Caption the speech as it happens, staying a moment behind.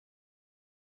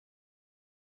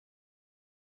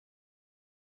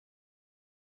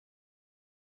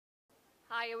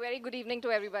Hi, a very good evening to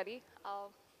everybody.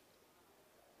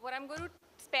 What I'm going to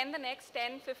spend the next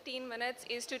 10, 15 minutes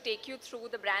is to take you through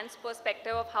the brand's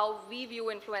perspective of how we view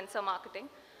influencer marketing,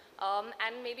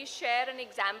 and maybe share an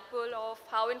example of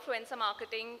how influencer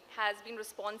marketing has been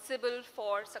responsible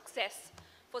for success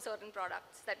for certain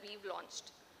products that we've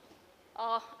launched.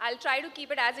 I'll try to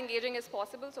keep it as engaging as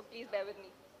possible, so please bear with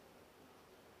me.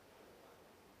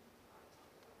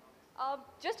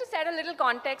 Just to set a little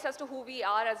context as to who we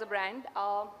are as a brand.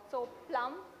 So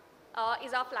Plum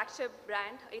is our flagship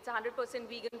brand. It's a 100%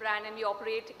 vegan brand, and we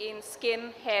operate in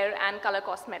skin, hair, and color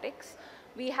cosmetics.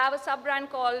 We have a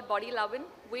sub-brand called Body Lovin',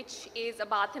 which is a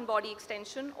bath and body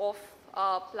extension of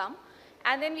Plum.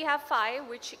 And then we have Fi,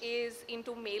 which is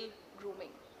into male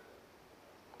grooming.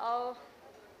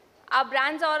 Our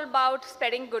brands are about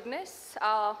spreading goodness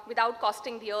without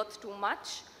costing the earth too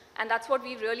much. And that's what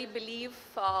we really believe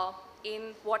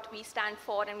in what we stand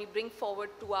for and we bring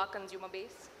forward to our consumer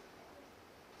base.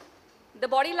 The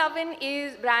Body Lovin'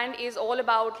 brand is all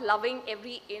about loving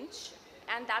every inch.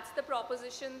 And that's the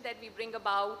proposition that we bring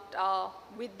about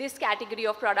with this category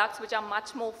of products, which are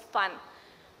much more fun.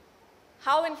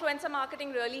 How influencer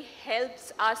marketing really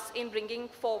helps us in bringing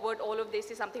forward all of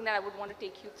this is something that I would want to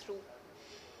take you through.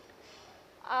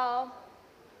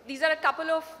 These are a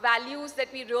couple of values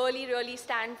that we really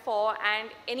stand for, and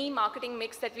any marketing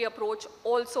mix that we approach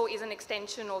also is an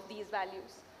extension of these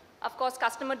values. Of course,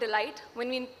 customer delight. When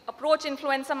we approach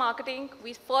influencer marketing,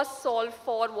 we first solve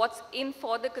for what's in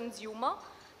for the consumer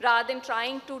rather than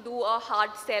trying to do a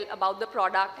hard sell about the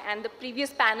product. And the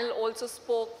previous panel also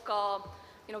spoke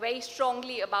very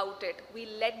strongly about it. We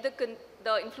let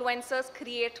the influencers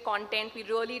create content. We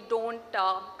really don't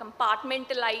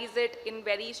compartmentalize it in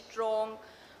very strong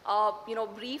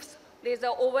briefs. There's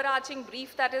an overarching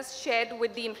brief that is shared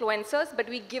with the influencers, but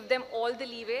we give them all the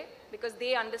leeway because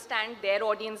they understand their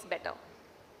audience better.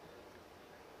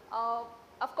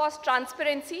 Of course,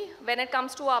 transparency when it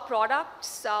comes to our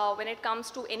products, when it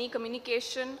comes to any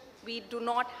communication, we do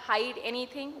not hide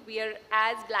anything. We are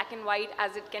as black and white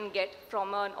as it can get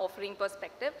from an offering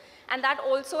perspective. And that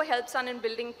also helps us in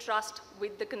building trust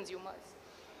with the consumers.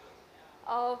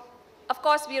 Of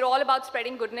course, we are all about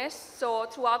spreading goodness. So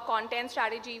through our content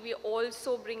strategy, we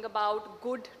also bring about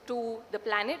good to the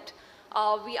planet.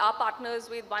 We are partners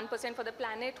with 1% for the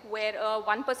Planet, where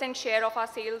 1% share of our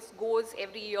sales goes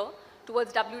every year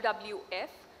towards WWF.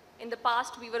 In the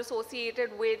past, we were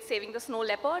associated with Saving the Snow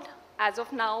Leopard. As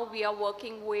of now, we are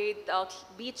working with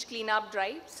beach cleanup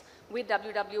drives with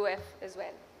WWF as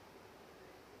well.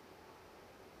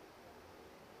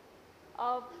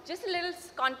 Just a little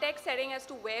context setting as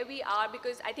to where we are,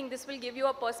 because I think this will give you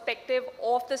a perspective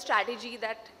of the strategy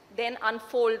that then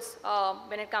unfolds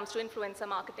when it comes to influencer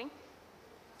marketing.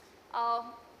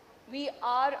 We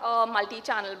are a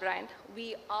multi-channel brand.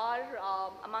 We are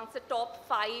amongst the top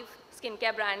 5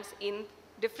 skincare brands in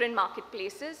different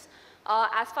marketplaces.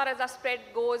 As far as our spread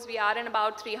goes, we are in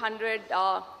about 300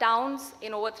 towns,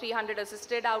 in over 300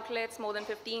 assisted outlets, more than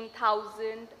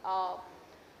 15,000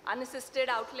 unassisted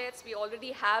outlets. We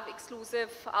already have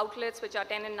exclusive outlets, which are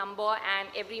 10 in number, and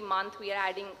every month we are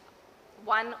adding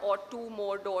 1 or 2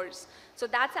 more doors. So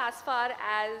that's as far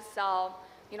as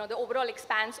the overall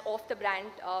expanse of the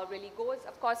brand really goes.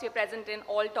 Of course, we are present in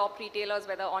all top retailers,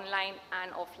 whether online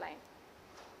and offline.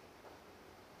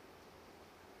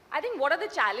 I think what are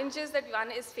the challenges that one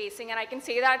is facing, and I can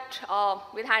say that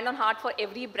with hand on heart for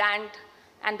every brand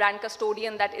and brand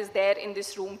custodian that is there in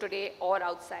this room today or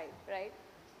outside, right?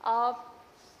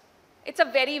 It's a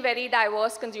very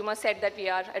diverse consumer set that we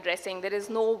are addressing. There is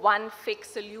no one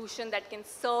fixed solution that can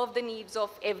serve the needs of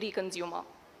every consumer.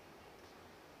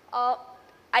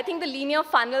 I think the linear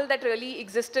funnel that really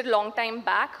existed long time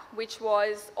back, which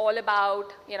was all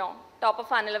about, top of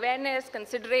funnel awareness,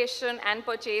 consideration, and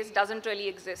purchase, doesn't really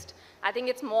exist. I think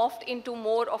it's morphed into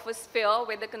more of a sphere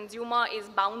where the consumer is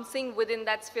bouncing within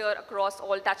that sphere across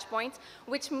all touch points,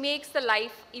 which makes the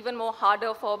life even more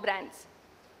harder for brands.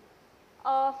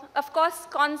 Of course,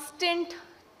 constant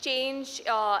change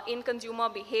in consumer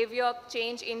behavior,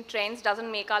 change in trends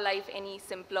doesn't make our life any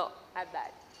simpler at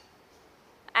that.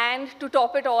 And to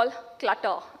top it all,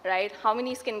 clutter, right? How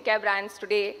many skincare brands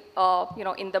today,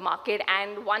 in the market,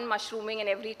 and one mushrooming in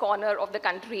every corner of the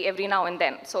country every now and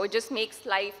then. So it just makes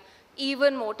life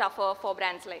even more tougher for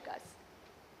brands like us.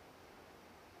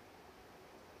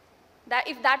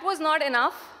 If that was not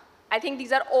enough, I think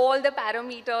these are all the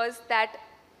parameters that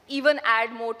even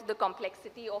add more to the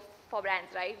complexity for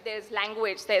brands, right? There's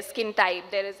language, there's skin type,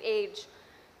 there is age,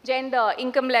 gender,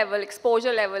 income level,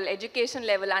 exposure level, education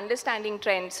level, understanding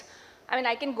trends. I mean,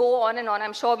 I can go on and on.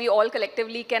 I'm sure we all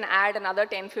collectively can add another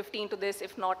 10, 15 to this,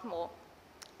 if not more.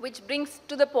 which brings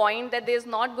to the point that there's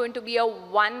not going to be a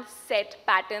one set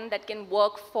pattern that can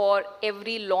work for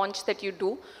every launch that you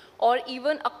do, or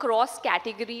even across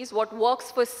categories. What works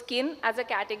for skin as a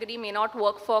category may not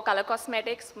work for color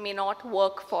cosmetics, may not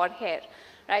work for hair,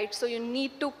 right? So you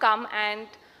need to come and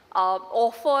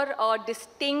offer a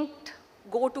distinct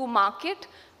go-to market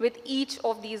with each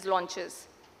of these launches.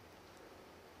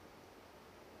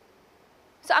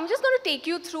 So I'm just going to take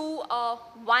you through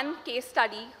one case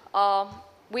study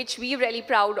which we're really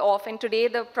proud of. And today,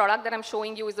 the product that I'm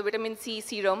showing you is the vitamin C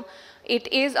serum.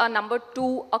 It is a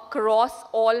 #2 across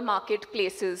all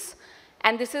marketplaces.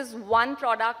 And this is one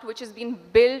product which has been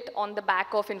built on the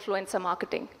back of influencer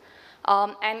marketing.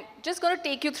 And just going to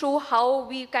take you through how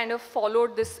we kind of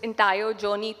followed this entire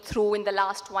journey through in the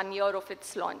last 1 year of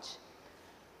its launch.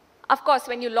 Of course,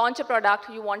 when you launch a product,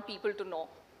 you want people to know,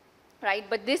 right?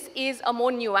 But this is a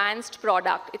more nuanced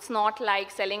product. It's not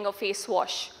like selling a face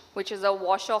wash, which is a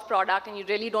wash-off product, and you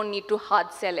really don't need to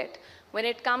hard sell it. When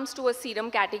it comes to a serum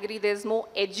category, there's more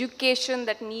education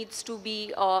that needs to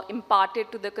be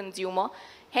imparted to the consumer,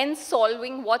 hence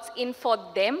solving what's in for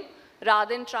them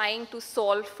rather than trying to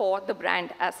solve for the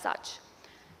brand as such.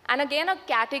 And again, a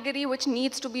category which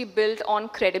needs to be built on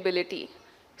credibility.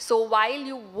 So while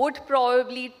you would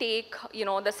probably take,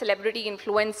 the celebrity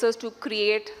influencers to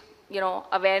create,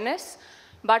 awareness,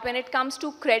 but when it comes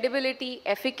to credibility,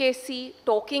 efficacy,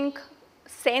 talking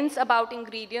sense about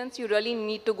ingredients, you really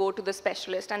need to go to the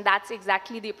specialist, and that's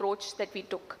exactly the approach that we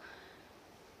took.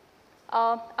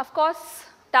 Of course,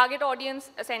 target audience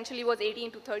essentially was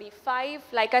 18 to 35.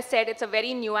 Like I said, it's a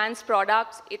very nuanced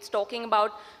product. It's talking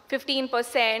about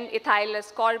 15% ethyl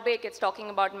ascorbic. It's talking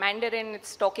about mandarin.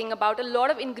 It's talking about a lot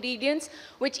of ingredients,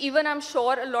 which even I'm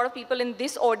sure a lot of people in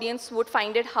this audience would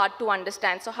find it hard to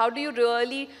understand. So how do you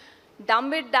really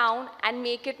dumb it down and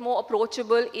make it more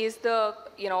approachable is the,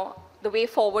 the way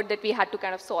forward that we had to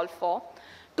kind of solve for.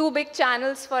 Two big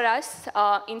channels for us,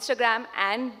 Instagram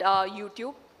and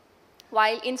YouTube.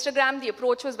 While Instagram, the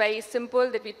approach was very simple,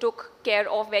 that we took care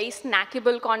of very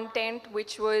snackable content,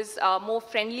 which was more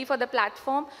friendly for the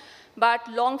platform. But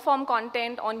long-form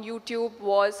content on YouTube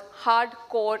was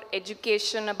hardcore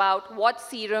education about what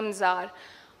serums are,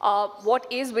 what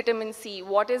is vitamin C,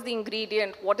 what is the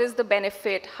ingredient, what is the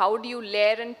benefit, how do you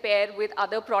layer and pair with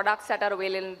other products that are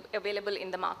available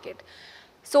in the market.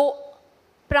 So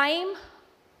prime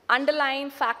underlying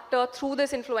factor through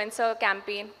this influencer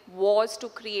campaign was to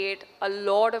create a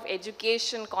lot of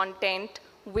education content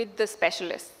with the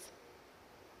specialists.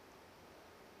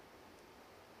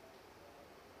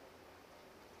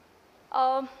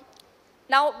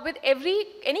 Now, with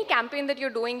any campaign that you're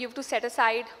doing, you have to set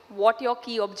aside what your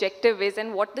key objective is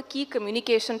and what the key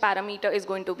communication parameter is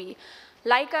going to be.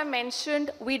 Like I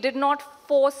mentioned, we did not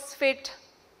force fit,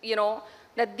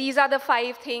 that these are the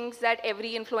 5 things that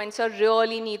every influencer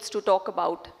really needs to talk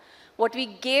about. What we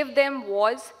gave them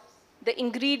was the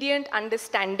ingredient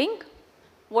understanding.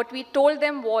 What we told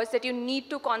them was that you need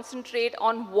to concentrate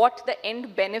on what the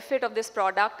end benefit of this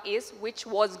product is, which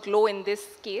was glow in this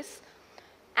case.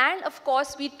 And of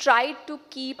course, we tried to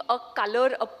keep a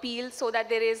color appeal so that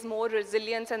there is more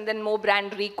resilience and then more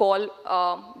brand recall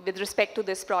with respect to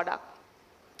this product.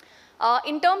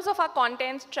 In terms of our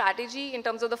content strategy, in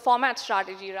terms of the format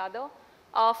strategy rather,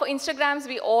 for Instagrams,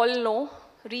 we all know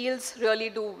Reels really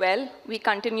do well. We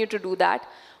continue to do that.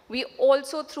 We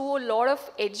also threw a lot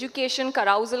of education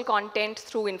carousel content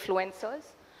through influencers.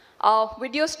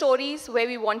 Video stories where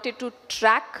we wanted to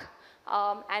track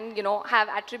and have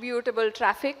attributable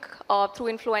traffic through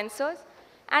influencers.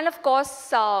 And of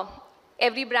course,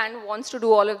 every brand wants to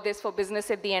do all of this for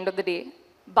business at the end of the day.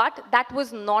 But that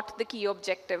was not the key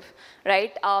objective,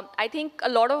 right? I think a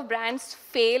lot of brands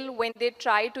fail when they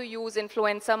try to use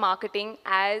influencer marketing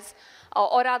as,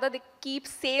 or rather they keep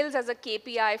sales as a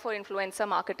KPI for influencer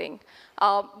marketing.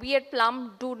 We at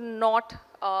Plum do not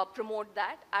promote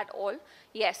that at all.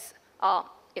 Yes,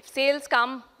 if sales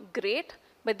come, great.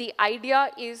 But the idea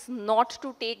is not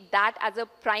to take that as a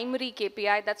primary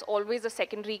KPI. That's always a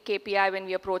secondary KPI when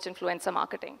we approach influencer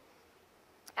marketing.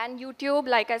 And YouTube,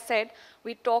 like I said,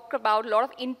 we talk about a lot of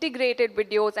integrated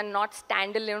videos and not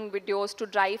standalone videos to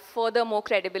drive further more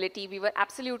credibility. We were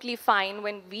absolutely fine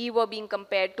when we were being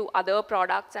compared to other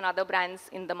products and other brands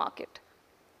in the market.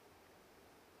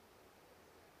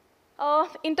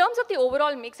 In terms of the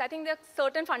overall mix, I think there are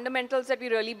certain fundamentals that we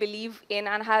really believe in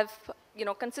and have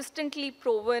consistently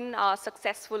proven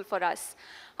successful for us.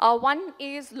 One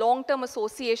is long-term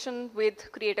association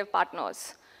with creative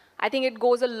partners. I think it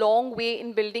goes a long way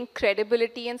in building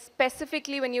credibility, and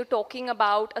specifically when you're talking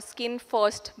about a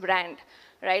skin-first brand,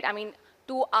 right? I mean,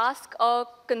 to ask a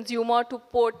consumer to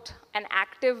put an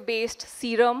active-based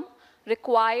serum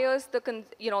requires the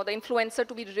influencer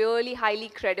to be really highly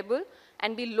credible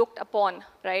and be looked upon,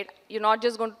 right? You're not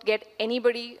just going to get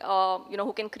anybody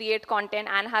who can create content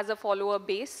and has a follower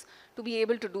base to be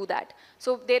able to do that.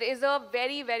 So there is a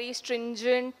very, very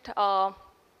stringent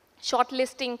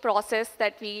shortlisting process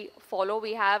that we follow.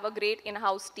 We have a great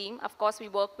in-house team. Of course, we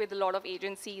work with a lot of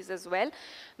agencies as well.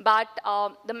 But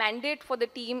the mandate for the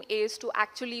team is to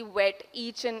actually vet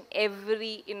each and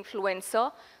every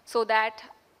influencer so that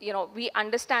we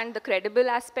understand the credible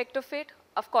aspect of it.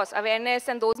 Of course, awareness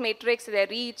and those metrics, their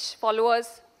reach,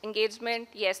 followers, engagement,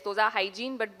 yes, those are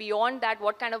hygiene. But beyond that,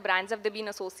 what kind of brands have they been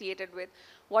associated with?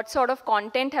 What sort of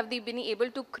content have they been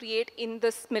able to create in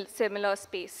this similar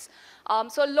space?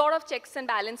 So a lot of checks and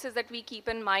balances that we keep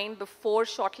in mind before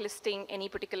shortlisting any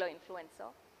particular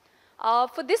influencer.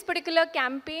 For this particular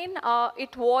campaign,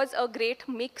 it was a great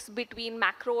mix between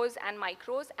macros and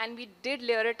micros, and we did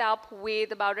layer it up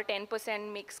with about a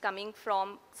 10% mix coming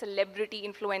from celebrity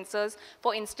influencers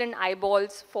for instant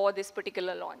eyeballs for this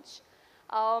particular launch.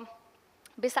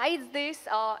 Besides this,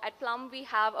 at Plum, we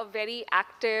have a very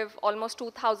active, almost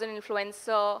 2,000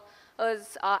 influencers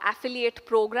affiliate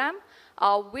program,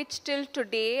 which till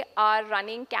today are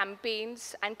running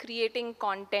campaigns and creating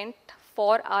content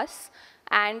for us.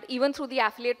 And even through the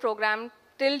affiliate program,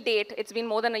 till date, it's been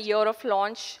more than a year of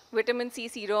launch. Vitamin C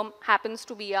serum happens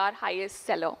to be our highest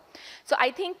seller. So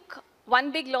I think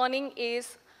one big learning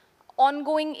is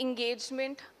ongoing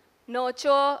engagement,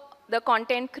 nurture the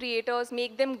content creators,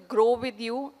 make them grow with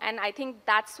you, and I think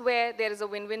that's where there is a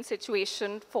win-win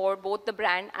situation for both the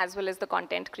brand as well as the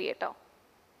content creator.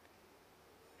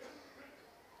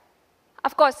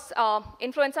 Of course,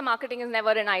 influencer marketing is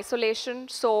never in isolation,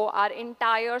 so our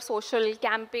entire social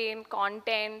campaign,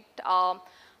 content,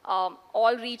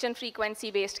 all reach and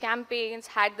frequency-based campaigns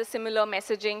had the similar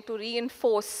messaging to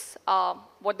reinforce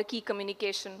what the key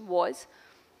communication was.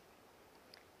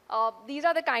 These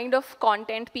are the kind of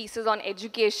content pieces on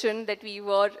education that we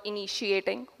were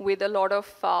initiating with a lot of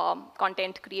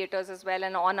content creators as well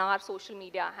and on our social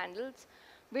media handles,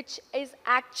 which is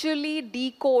actually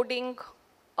decoding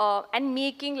and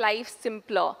making life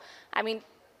simpler. I mean,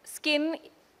 skin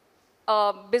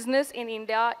business in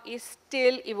India is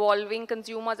still evolving.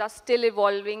 Consumers are still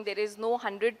evolving. There is no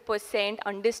 100%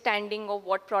 understanding of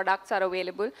what products are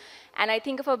available. And I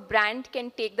think if a brand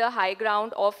can take the high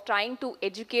ground of trying to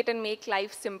educate and make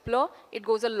life simpler, it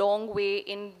goes a long way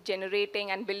in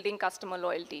generating and building customer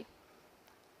loyalty.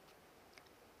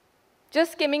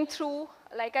 Just skimming through,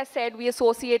 like I said, we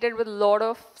associated with a lot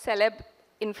of celeb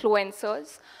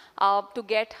influencers to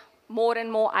get more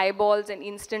and more eyeballs and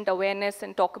instant awareness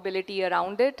and talkability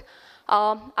around it.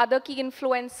 Other key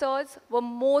influencers were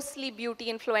mostly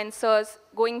beauty influencers,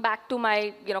 going back to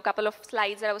my couple of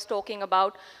slides that I was talking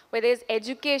about, where there's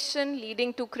education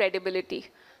leading to credibility,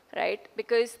 right?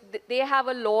 Because they have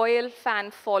a loyal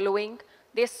fan following.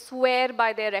 They swear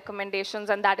by their recommendations,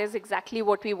 and that is exactly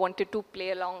what we wanted to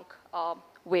play along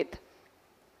with.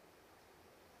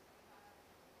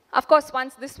 Of course,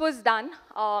 once this was done,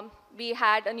 we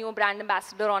had a new brand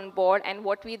ambassador on board, and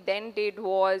what we then did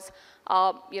was,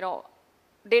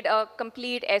 did a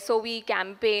complete SOV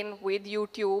campaign with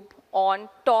YouTube on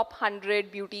top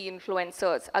 100 beauty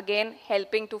influencers, again,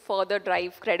 helping to further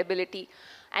drive credibility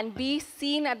and be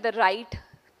seen at the right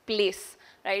place,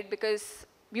 right? Because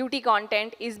beauty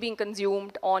content is being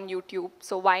consumed on YouTube,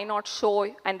 so why not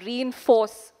show and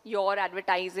reinforce your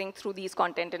advertising through these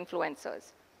content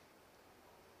influencers?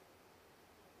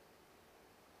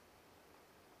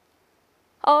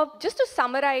 Just to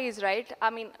summarize, right, I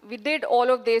mean, we did all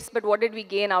of this, but what did we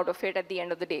gain out of it at the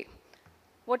end of the day?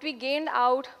 What we gained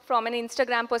out from an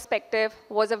Instagram perspective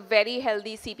was a very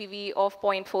healthy CPV of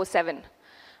 0.47,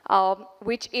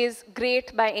 which is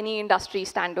great by any industry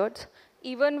standards.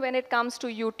 Even when it comes to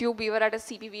YouTube, we were at a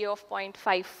CPV of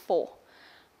 0.54.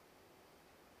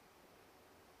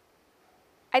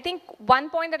 I think one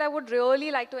point that I would really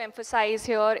like to emphasize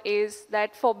here is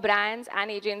that for brands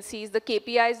and agencies, the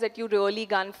KPIs that you really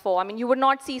gun for, I mean, you would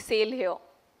not see sale here,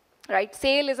 right?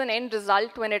 Sale is an end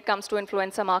result when it comes to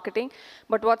influencer marketing,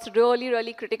 but what's really,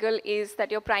 really critical is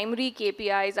that your primary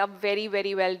KPIs are very,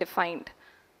 very well defined.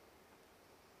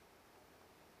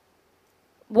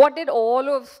 What did all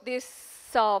of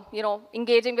this,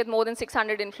 engaging with more than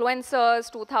 600 influencers,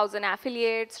 2,000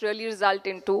 affiliates really result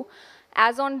into?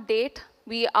 As on date,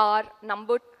 we are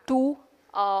number 2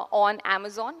 on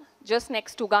Amazon, just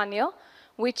next to Garnier,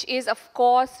 which is, of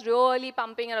course, really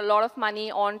pumping in a lot of money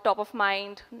on top of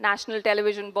mind, national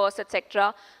television bursts,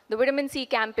 etc. The vitamin C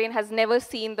campaign has never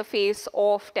seen the face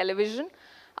of television.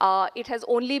 It has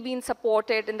only been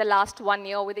supported in the last 1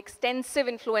 year with extensive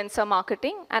influencer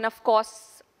marketing. And of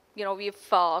course, we've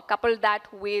coupled that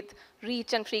with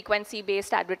reach and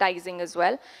frequency-based advertising as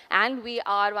well. And we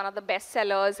are one of the best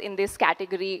sellers in this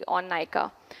category on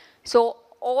Nykaa. So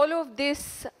all of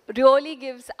this really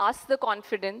gives us the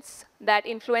confidence that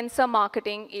influencer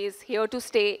marketing is here to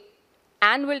stay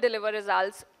and will deliver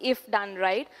results if done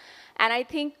right. And I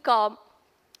think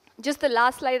just the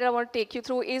last slide I want to take you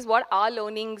through is what our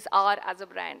learnings are as a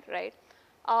brand, right?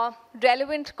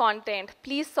 Relevant content,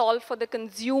 please solve for the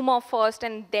consumer first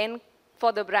and then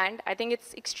for the brand. I think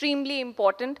it's extremely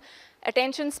important.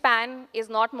 Attention span is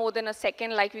not more than a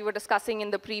second, like we were discussing in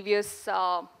the previous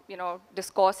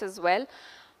discourse as well.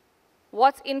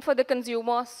 What's in for the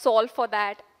consumer, solve for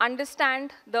that,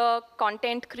 understand the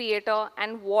content creator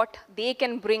and what they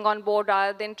can bring on board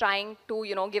rather than trying to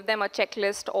give them a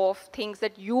checklist of things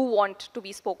that you want to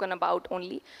be spoken about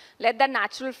only. Let the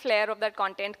natural flair of that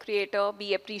content creator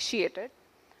be appreciated.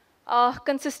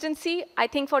 Consistency, I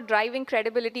think for driving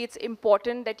credibility, it's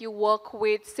important that you work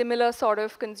with similar sort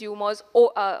of consumers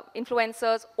or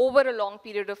influencers over a long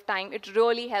period of time. It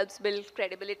really helps build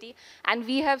credibility. And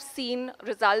we have seen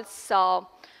results on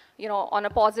a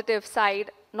positive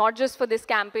side, not just for this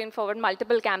campaign, for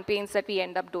multiple campaigns that we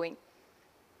end up doing.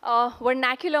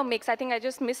 Vernacular mix, I think I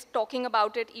just missed talking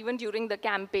about it even during the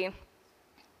campaign.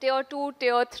 Tier 2,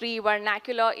 Tier 3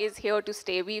 vernacular is here to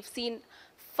stay. We've seen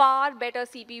far better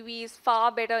CPVs, far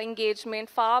better engagement,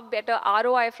 far better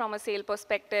ROI from a sale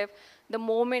perspective the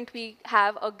moment we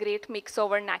have a great mix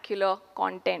of vernacular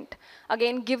content.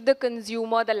 Again, give the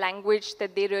consumer the language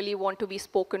that they really want to be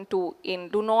spoken to in.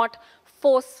 Do not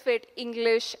force fit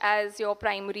English as your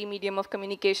primary medium of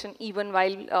communication even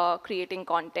while creating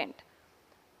content.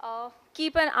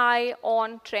 Keep an eye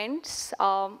on trends.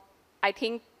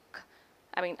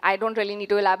 I don't really need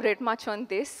to elaborate much on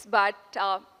this, but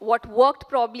what worked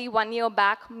probably 1 year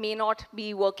back may not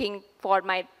be working for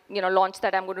my launch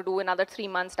that I'm going to do another 3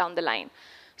 months down the line.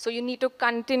 So you need to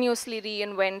continuously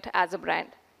reinvent as a brand.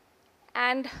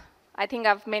 And I think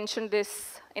I've mentioned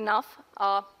this enough.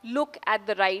 Look at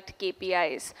the right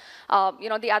KPIs.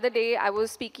 The other day I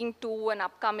was speaking to an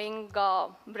upcoming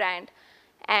brand,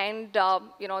 and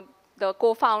the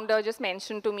co-founder just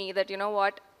mentioned to me that,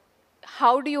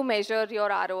 how do you measure your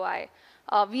ROI?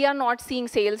 We are not seeing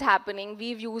sales happening.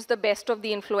 We've used the best of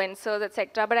the influencers,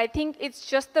 etc. But I think it's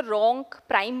just the wrong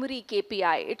primary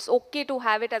KPI. It's okay to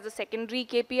have it as a secondary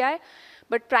KPI,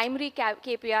 but primary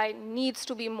KPI needs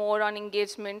to be more on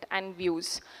engagement and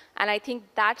views. And I think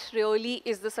that really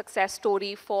is the success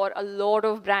story for a lot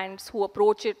of brands who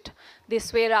approach it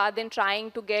this way rather than trying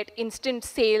to get instant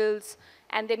sales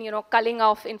and then culling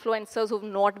off influencers who've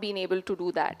not been able to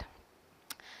do that.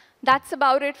 That's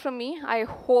about it from me. I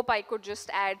hope I could just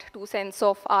add 2 cents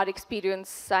of our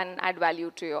experience and add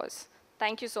value to yours.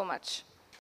 Thank you so much.